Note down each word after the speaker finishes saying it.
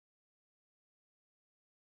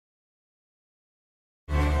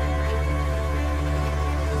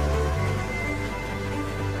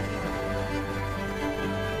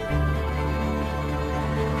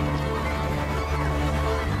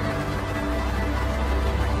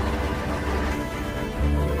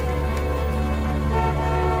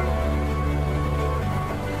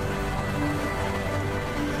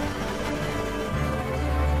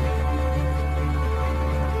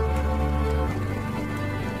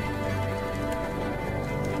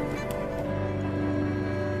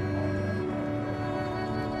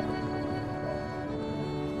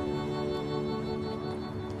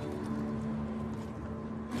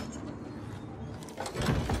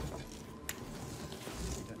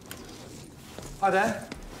Hi there.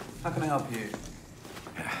 How can I help you?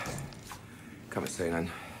 Come and sign in.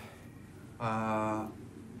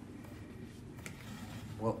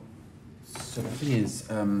 Well, so the thing is,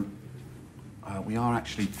 we are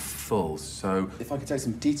actually full, so if I could take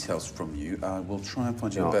some details from you, we'll try and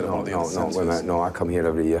find you a bed at one of the other centres. Wait a minute. No, I come here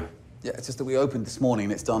every year. Yeah, it's just that we opened this morning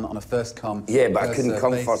and it's done on a first-come, Yeah, but I couldn't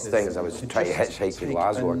come basis. first thing as I was trying to hitchhike to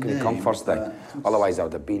Glasgow. I couldn't come first thing. Otherwise, I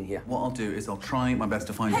would have been here. What I'll do is I'll try my best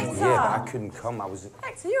to find you. Hector! Yeah, but I couldn't come. I was...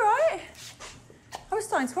 Hector, you all right? I was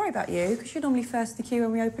starting to worry about you, because you're normally first in the queue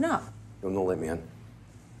when we open up. You'll not let me in.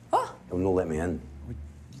 What? You'll not let me in. You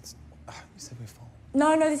said we're full.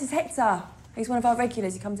 No, this is Hector. He's one of our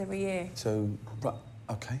regulars. He comes every year. So, right,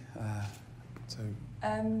 OK,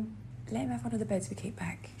 let him have one of the beds we keep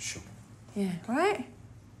back. Sure. Yeah, all right?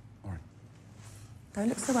 All right. Don't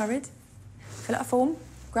look so worried. Fill out a form,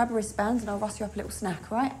 grab a wristband, and I'll rustle you up a little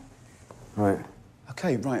snack, all right? Right.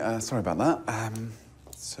 OK, right, sorry about that.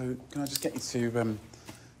 So, can I just get you to,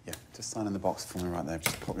 yeah, just sign in the box for me right there.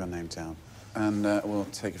 Just pop your name down. And we'll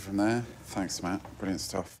take it from there. Thanks, Matt. Brilliant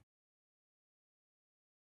stuff.